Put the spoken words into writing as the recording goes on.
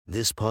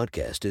This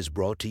podcast is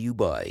brought to you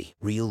by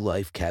Real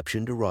Life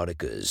Captioned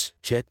Eroticas.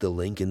 Check the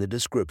link in the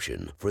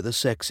description for the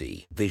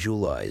sexy,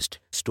 visualized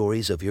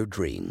stories of your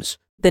dreams.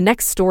 The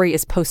next story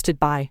is posted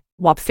by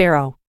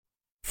Wapfaro.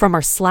 From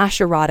our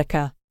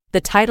 /erotica, the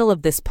title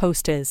of this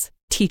post is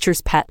Teacher's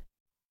Pet.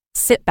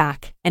 Sit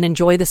back and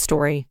enjoy the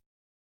story.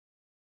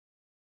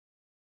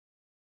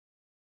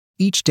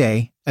 Each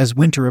day, as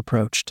winter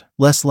approached,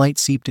 less light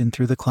seeped in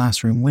through the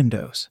classroom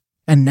windows.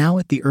 And now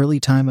at the early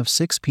time of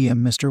 6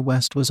 p.m. Mr.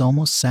 West was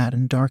almost sat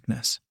in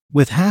darkness.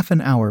 With half an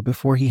hour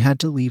before he had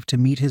to leave to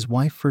meet his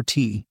wife for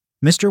tea,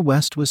 Mr.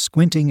 West was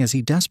squinting as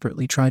he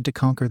desperately tried to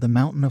conquer the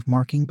mountain of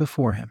marking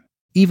before him.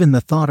 Even the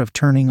thought of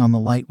turning on the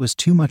light was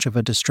too much of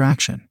a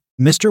distraction.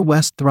 Mr.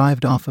 West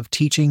thrived off of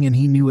teaching, and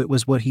he knew it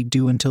was what he'd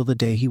do until the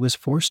day he was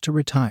forced to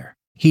retire.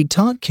 He'd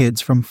taught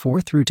kids from 4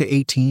 through to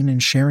 18,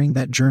 and sharing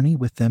that journey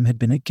with them had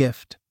been a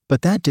gift.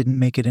 But that didn't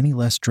make it any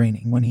less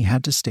draining when he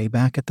had to stay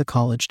back at the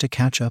college to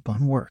catch up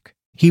on work.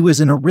 He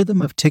was in a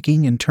rhythm of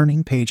ticking and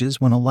turning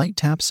pages when a light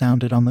tap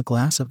sounded on the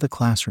glass of the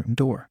classroom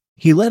door.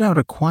 He let out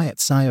a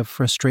quiet sigh of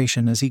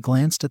frustration as he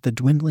glanced at the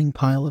dwindling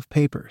pile of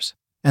papers,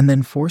 and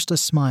then forced a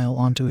smile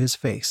onto his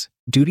face.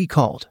 Duty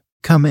called.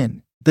 "Come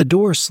in." The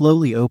door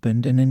slowly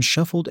opened, and in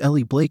shuffled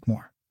Ellie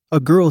Blakemore, a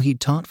girl he'd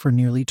taught for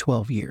nearly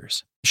 12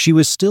 years. She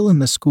was still in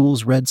the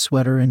school's red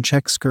sweater and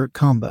check skirt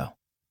combo,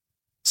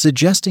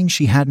 suggesting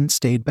she hadn't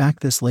stayed back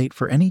this late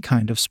for any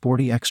kind of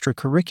sporty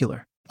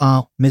extracurricular.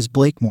 Ms.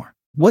 Blakemore,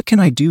 what can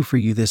I do for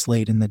you this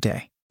late in the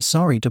day?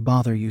 Sorry to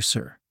bother you,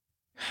 sir."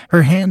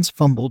 Her hands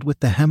fumbled with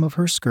the hem of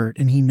her skirt,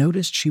 and he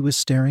noticed she was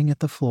staring at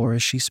the floor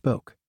as she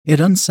spoke. It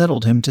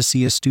unsettled him to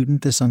see a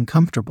student this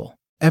uncomfortable.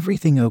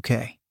 "Everything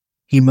okay?"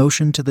 He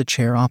motioned to the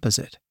chair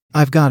opposite.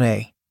 "I've got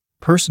a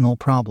personal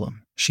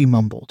problem," she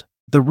mumbled.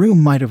 The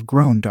room might have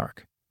grown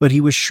dark, but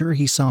he was sure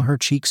he saw her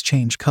cheeks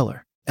change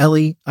color.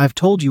 "Ellie, I've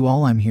told you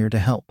all I'm here to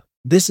help.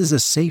 This is a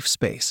safe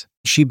space."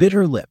 She bit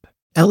her lip.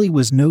 Ellie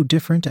was no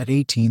different at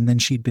 18 than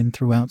she'd been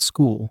throughout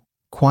school,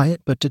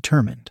 quiet but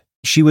determined.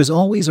 She was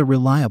always a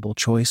reliable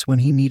choice when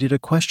he needed a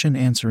question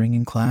answering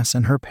in class,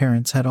 and her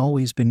parents had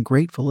always been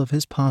grateful of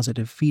his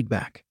positive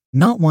feedback.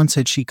 Not once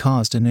had she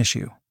caused an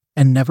issue,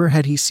 and never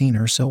had he seen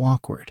her so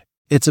awkward.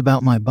 "It's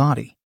about my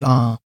body.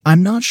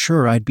 I'm not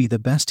sure I'd be the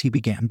best," he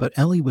began, but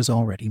Ellie was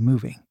already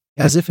moving.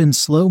 As if in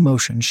slow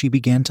motion, she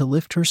began to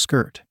lift her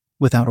skirt,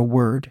 without a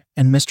word,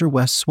 and Mr.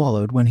 West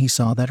swallowed when he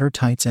saw that her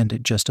tights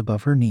ended just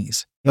above her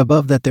knees.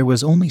 Above that there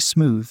was only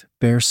smooth,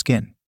 bare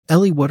skin.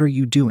 "Ellie, what are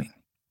you doing?"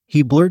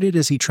 he blurted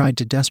as he tried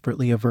to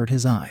desperately avert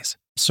his eyes.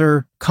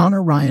 "Sir,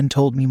 Connor Ryan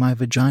told me my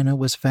vagina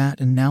was fat,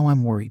 and now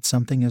I'm worried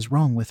something is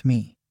wrong with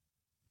me."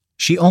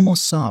 She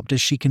almost sobbed as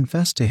she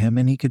confessed to him,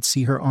 and he could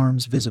see her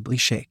arms visibly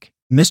shake.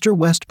 Mr.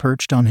 West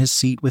perched on his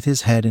seat with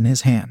his head in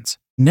his hands.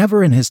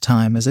 Never in his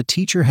time as a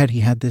teacher had he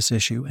had this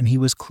issue, and he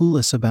was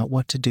clueless about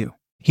what to do.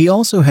 He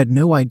also had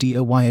no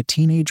idea why a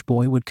teenage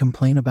boy would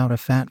complain about a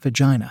fat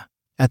vagina.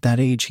 At that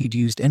age, he'd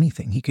used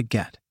anything he could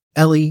get.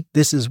 "Ellie,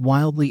 this is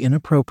wildly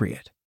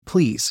inappropriate.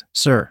 Please,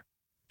 sir."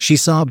 She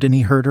sobbed, and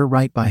he heard her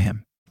right by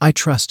him. "I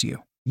trust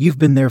you. You've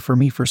been there for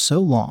me for so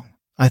long.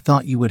 I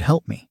thought you would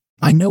help me.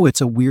 I know it's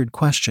a weird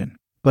question,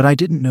 but I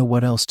didn't know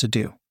what else to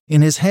do."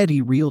 In his head,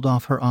 he reeled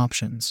off her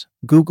options: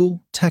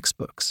 Google,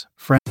 textbooks,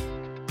 friends.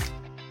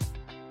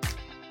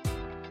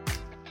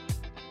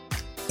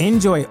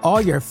 Enjoy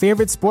all your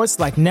favorite sports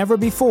like never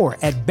before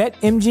at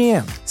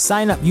BetMGM.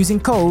 Sign up using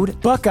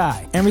code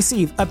Buckeye and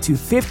receive up to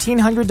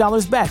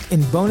 $1,500 back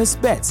in bonus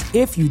bets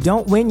if you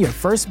don't win your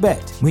first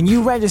bet. When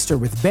you register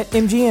with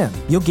BetMGM,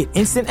 you'll get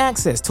instant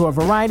access to a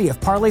variety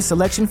of parlay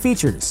selection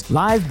features,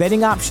 live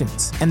betting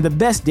options, and the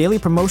best daily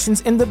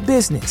promotions in the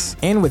business.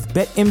 And with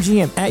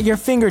BetMGM at your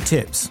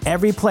fingertips,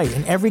 every play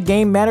and every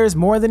game matters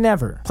more than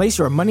ever. Place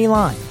your money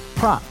line,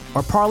 prop,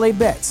 or parlay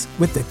bets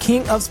with the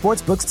king of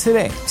sportsbooks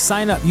today.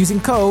 Sign up using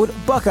code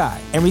Buckeye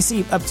and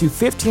receive up to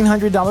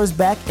 $1,500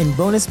 back in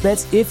bonus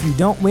bets if you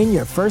don't win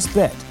your first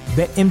bet.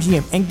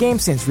 BetMGM and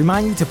GameSense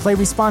remind you to play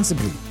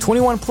responsibly.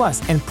 21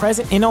 plus and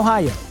present in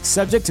Ohio,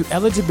 subject to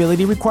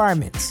eligibility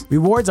requirements.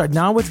 Rewards are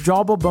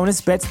non-withdrawable bonus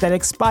bets that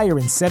expire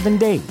in 7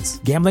 days.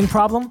 Gambling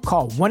problem?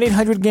 Call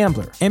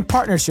 1-800-GAMBLER. In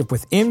partnership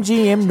with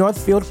MGM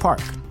Northfield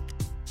Park.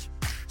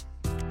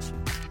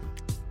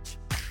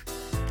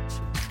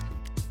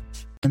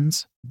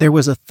 There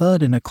was a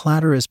thud and a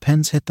clatter as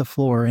pens hit the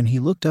floor, and he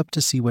looked up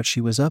to see what she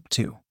was up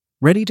to,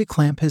 ready to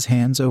clamp his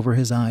hands over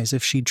his eyes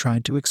if she'd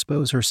tried to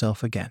expose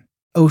herself again.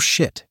 Oh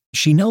shit.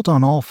 She knelt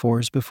on all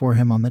fours before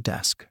him on the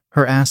desk,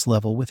 her ass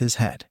level with his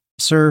head.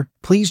 "Sir,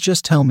 please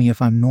just tell me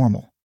if I'm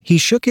normal." He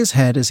shook his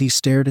head as he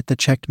stared at the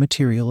checked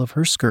material of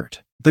her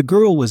skirt. The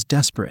girl was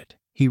desperate,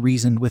 he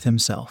reasoned with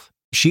himself.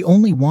 She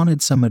only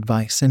wanted some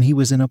advice, and he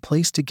was in a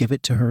place to give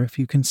it to her if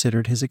you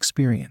considered his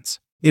experience.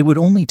 It would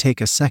only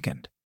take a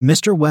second.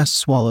 Mr. West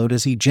swallowed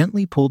as he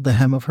gently pulled the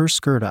hem of her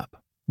skirt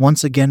up,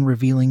 once again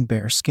revealing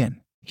bare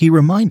skin. He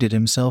reminded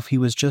himself he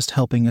was just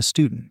helping a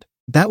student.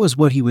 That was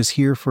what he was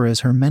here for, as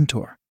her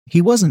mentor.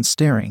 He wasn't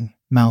staring,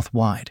 mouth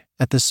wide,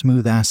 at the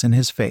smooth ass in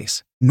his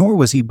face, nor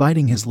was he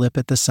biting his lip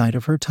at the sight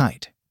of her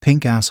tight,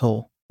 pink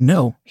asshole.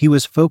 No, he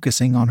was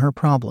focusing on her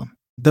problem,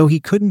 though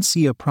he couldn't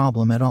see a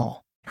problem at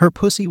all. Her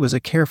pussy was a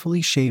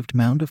carefully shaved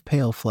mound of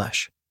pale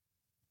flesh,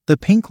 the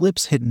pink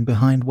lips hidden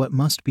behind what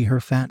must be her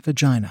fat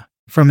vagina.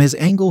 From his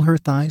angle, her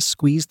thighs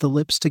squeezed the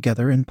lips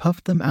together and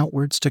puffed them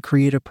outwards to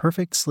create a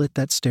perfect slit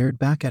that stared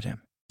back at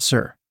him.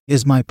 "Sir,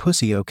 is my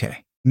pussy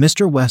okay?"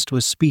 Mr. West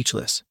was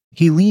speechless.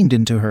 He leaned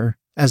into her,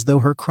 as though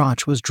her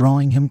crotch was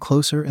drawing him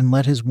closer, and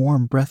let his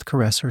warm breath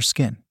caress her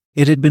skin.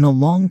 It had been a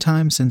long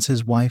time since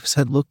his wife's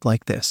had looked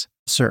like this.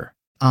 "Sir,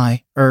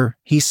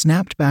 he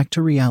snapped back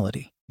to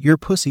reality. "Your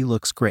pussy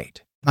looks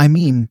great. I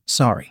mean,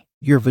 sorry,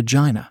 your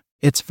vagina.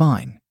 It's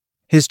fine."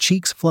 His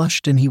cheeks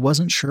flushed and he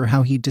wasn't sure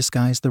how he'd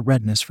disguise the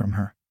redness from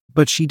her.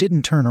 But she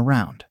didn't turn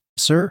around.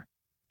 "Sir?"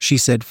 she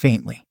said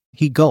faintly.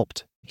 He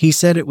gulped. "He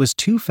said it was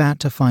too fat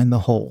to find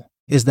the hole.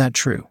 Is that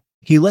true?"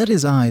 He let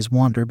his eyes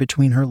wander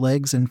between her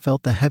legs and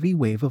felt the heavy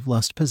wave of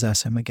lust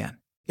possess him again.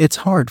 "It's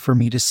hard for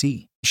me to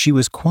see." She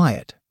was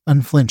quiet,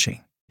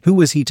 unflinching. Who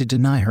was he to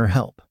deny her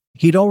help?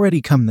 He'd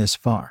already come this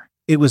far.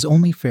 It was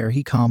only fair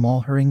he calm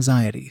all her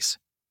anxieties.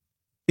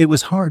 It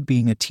was hard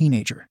being a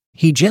teenager.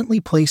 He gently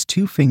placed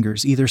 2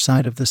 fingers either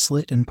side of the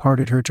slit and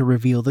parted her to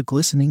reveal the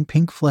glistening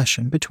pink flesh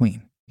in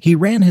between. He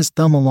ran his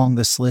thumb along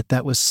the slit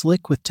that was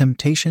slick with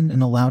temptation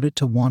and allowed it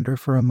to wander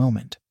for a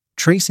moment,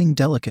 tracing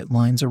delicate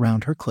lines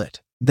around her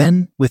clit.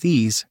 Then, with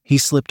ease, he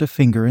slipped a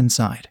finger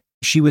inside.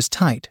 She was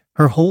tight,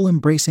 her hole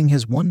embracing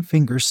his one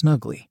finger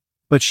snugly,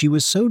 but she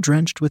was so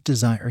drenched with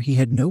desire he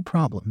had no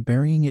problem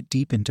burying it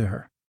deep into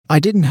her. "I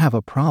didn't have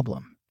a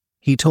problem,"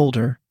 he told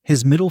her,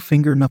 his middle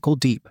finger knuckle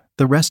deep,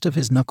 the rest of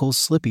his knuckles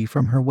slippy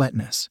from her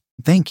wetness.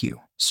 "Thank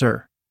you,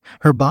 sir."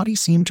 Her body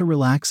seemed to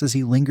relax as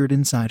he lingered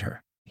inside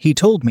her. "He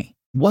told me."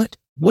 What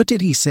did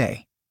he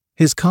say?"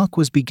 His cock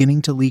was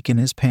beginning to leak in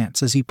his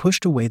pants as he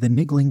pushed away the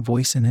niggling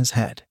voice in his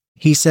head.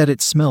 "He said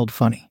it smelled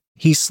funny."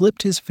 He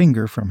slipped his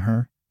finger from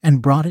her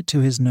and brought it to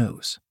his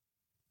nose.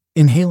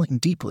 Inhaling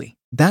deeply,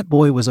 that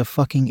boy was a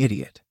fucking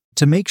idiot.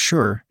 To make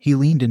sure, he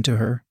leaned into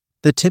her,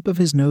 the tip of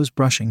his nose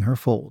brushing her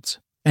folds,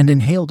 and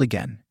inhaled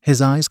again,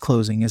 his eyes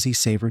closing as he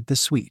savored the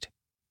sweet,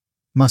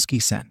 musky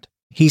scent.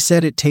 "He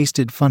said it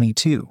tasted funny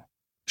too,"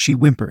 she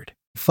whimpered.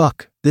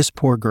 "Fuck, this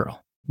poor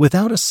girl."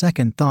 Without a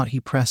second thought, he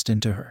pressed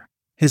into her,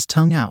 his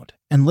tongue out,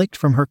 and licked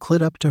from her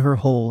clit up to her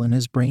hole, and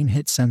his brain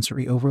hit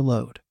sensory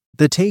overload.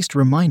 The taste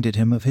reminded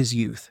him of his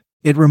youth.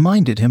 It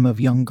reminded him of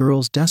young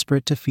girls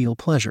desperate to feel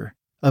pleasure,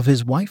 of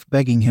his wife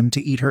begging him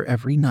to eat her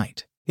every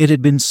night. It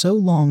had been so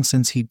long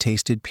since he'd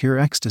tasted pure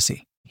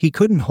ecstasy. He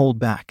couldn't hold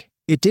back.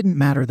 It didn't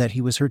matter that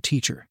he was her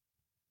teacher,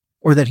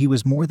 or that he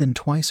was more than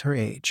twice her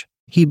age.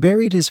 He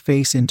buried his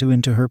face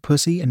into her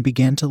pussy and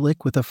began to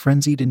lick with a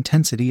frenzied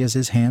intensity as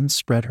his hands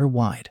spread her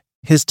wide.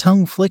 His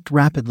tongue flicked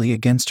rapidly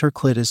against her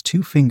clit as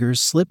 2 fingers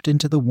slipped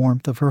into the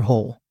warmth of her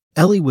hole.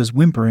 Ellie was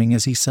whimpering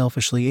as he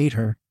selfishly ate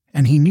her,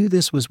 and he knew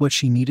this was what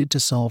she needed to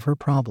solve her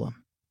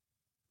problem.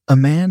 A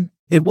man?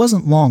 It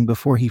wasn't long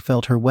before he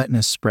felt her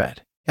wetness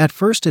spread. At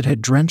first it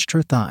had drenched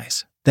her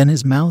thighs, then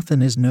his mouth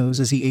and his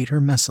nose as he ate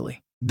her messily.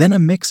 Then a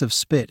mix of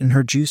spit and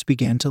her juice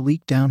began to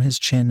leak down his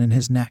chin and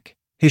his neck,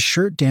 his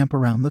shirt damp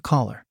around the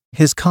collar.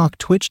 His cock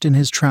twitched in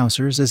his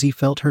trousers as he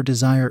felt her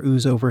desire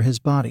ooze over his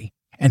body,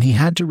 and he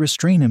had to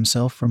restrain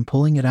himself from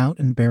pulling it out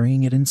and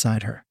burying it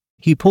inside her.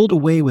 He pulled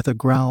away with a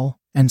growl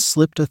and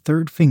slipped a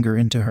 3rd finger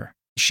into her.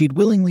 She'd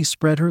willingly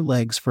spread her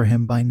legs for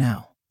him by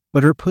now,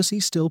 but her pussy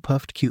still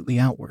puffed cutely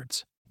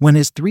outwards. When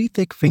his 3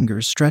 thick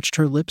fingers stretched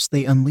her lips,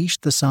 they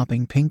unleashed the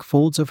sopping pink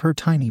folds of her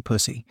tiny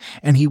pussy,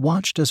 and he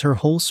watched as her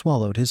hole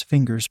swallowed his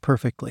fingers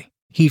perfectly.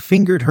 He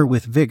fingered her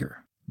with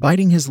vigor,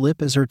 biting his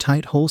lip as her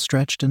tight hole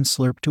stretched and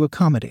slurped to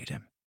accommodate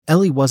him.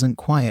 Ellie wasn't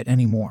quiet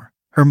anymore,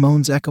 her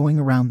moans echoing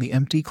around the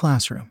empty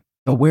classroom.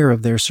 Aware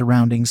of their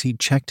surroundings, he'd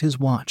checked his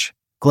watch,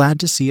 glad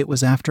to see it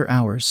was after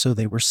hours so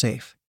they were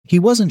safe. He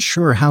wasn't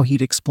sure how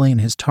he'd explain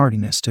his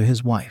tardiness to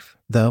his wife,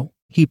 though.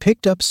 He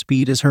picked up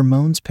speed as her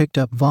moans picked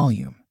up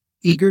volume,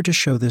 eager to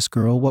show this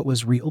girl what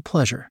was real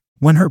pleasure.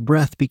 When her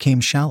breath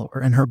became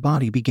shallower and her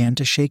body began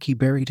to shake, he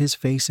buried his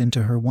face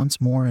into her once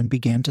more and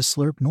began to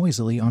slurp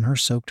noisily on her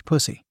soaked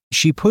pussy.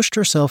 She pushed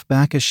herself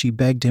back as she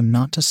begged him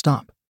not to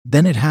stop.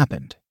 Then it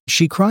happened.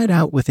 She cried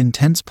out with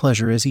intense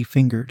pleasure as he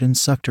fingered and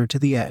sucked her to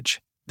the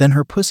edge. Then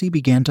her pussy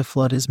began to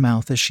flood his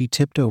mouth as she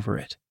tipped over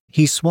it.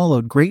 He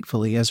swallowed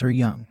gratefully as her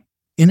young,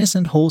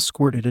 innocent hole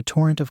squirted a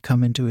torrent of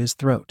cum into his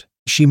throat.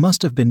 She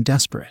must have been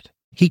desperate.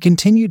 He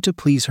continued to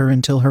please her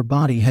until her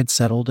body had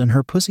settled and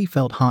her pussy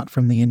felt hot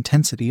from the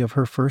intensity of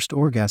her first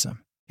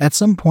orgasm. At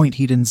some point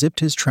he'd unzipped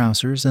his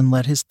trousers and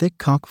let his thick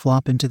cock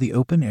flop into the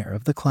open air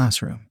of the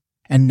classroom.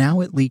 And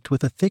now it leaked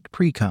with a thick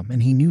pre-cum,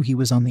 and he knew he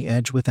was on the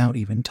edge without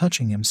even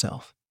touching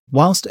himself.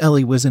 Whilst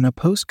Ellie was in a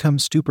post-cum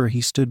stupor,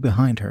 he stood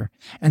behind her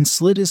and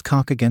slid his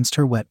cock against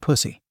her wet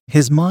pussy.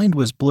 His mind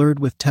was blurred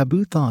with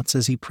taboo thoughts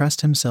as he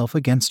pressed himself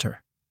against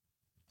her,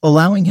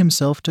 allowing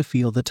himself to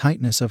feel the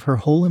tightness of her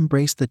hole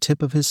embrace the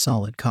tip of his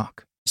solid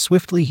cock.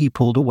 Swiftly he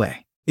pulled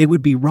away. It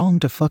would be wrong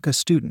to fuck a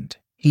student.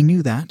 He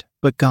knew that,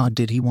 but God,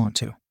 did he want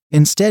to.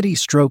 Instead, he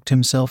stroked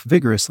himself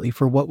vigorously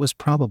for what was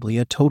probably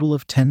a total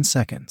of 10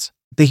 seconds.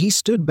 He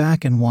stood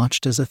back and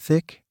watched as a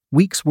thick,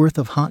 week's worth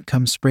of hot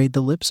cum sprayed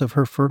the lips of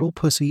her fertile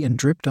pussy and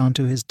dripped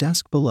onto his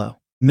desk below.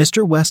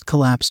 Mr. West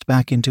collapsed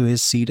back into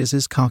his seat as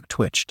his cock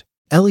twitched.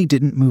 Ellie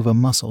didn't move a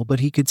muscle, but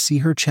he could see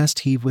her chest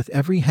heave with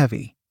every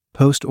heavy,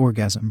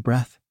 post-orgasm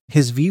breath.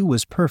 His view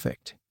was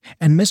perfect,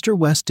 and Mr.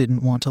 West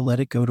didn't want to let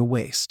it go to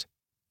waste.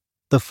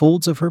 The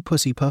folds of her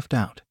pussy puffed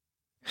out,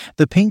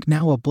 the pink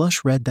now a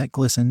blush red that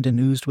glistened and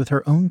oozed with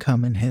her own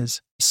cum in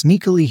his.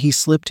 Sneakily he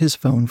slipped his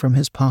phone from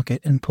his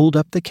pocket and pulled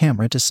up the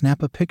camera to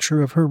snap a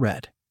picture of her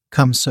red,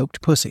 cum-soaked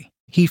pussy.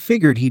 He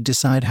figured he'd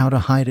decide how to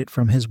hide it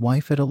from his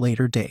wife at a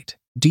later date.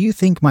 "Do you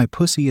think my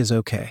pussy is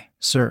okay,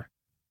 sir?"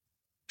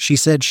 she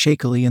said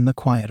shakily in the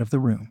quiet of the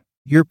room.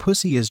 "Your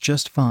pussy is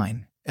just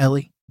fine,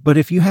 Ellie. But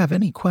if you have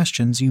any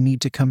questions, you need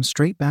to come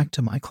straight back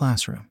to my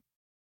classroom."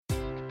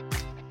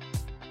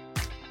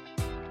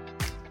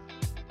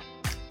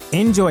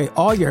 Enjoy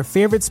all your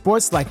favorite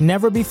sports like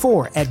never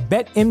before at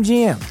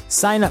BetMGM.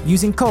 Sign up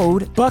using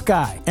code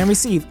Buckeye and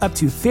receive up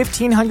to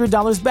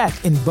 $1,500 back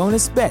in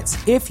bonus bets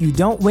if you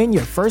don't win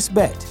your first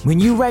bet. When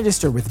you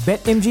register with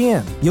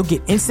BetMGM, you'll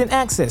get instant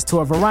access to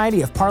a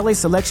variety of parlay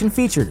selection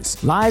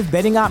features, live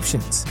betting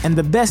options, and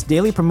the best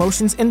daily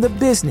promotions in the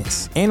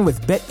business. And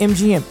with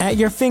BetMGM at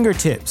your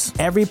fingertips,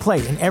 every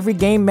play and every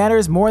game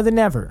matters more than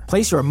ever.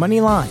 Place your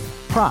money line,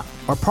 prop,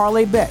 or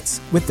parlay bets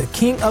with the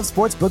king of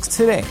sportsbooks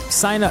today.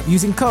 Sign up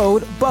using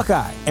code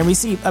Buckeye and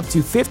receive up to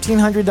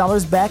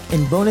 $1,500 back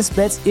in bonus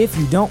bets if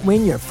you don't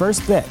win your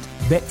first bet.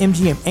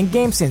 BetMGM and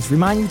GameSense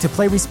remind you to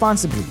play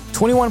responsibly.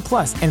 21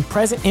 plus and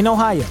present in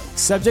Ohio,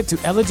 subject to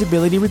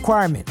eligibility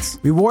requirements.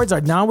 Rewards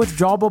are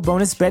non-withdrawable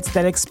bonus bets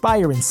that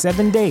expire in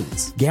 7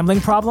 days. Gambling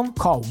problem?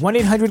 Call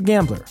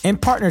 1-800-GAMBLER. In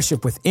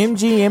partnership with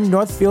MGM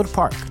Northfield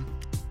Park.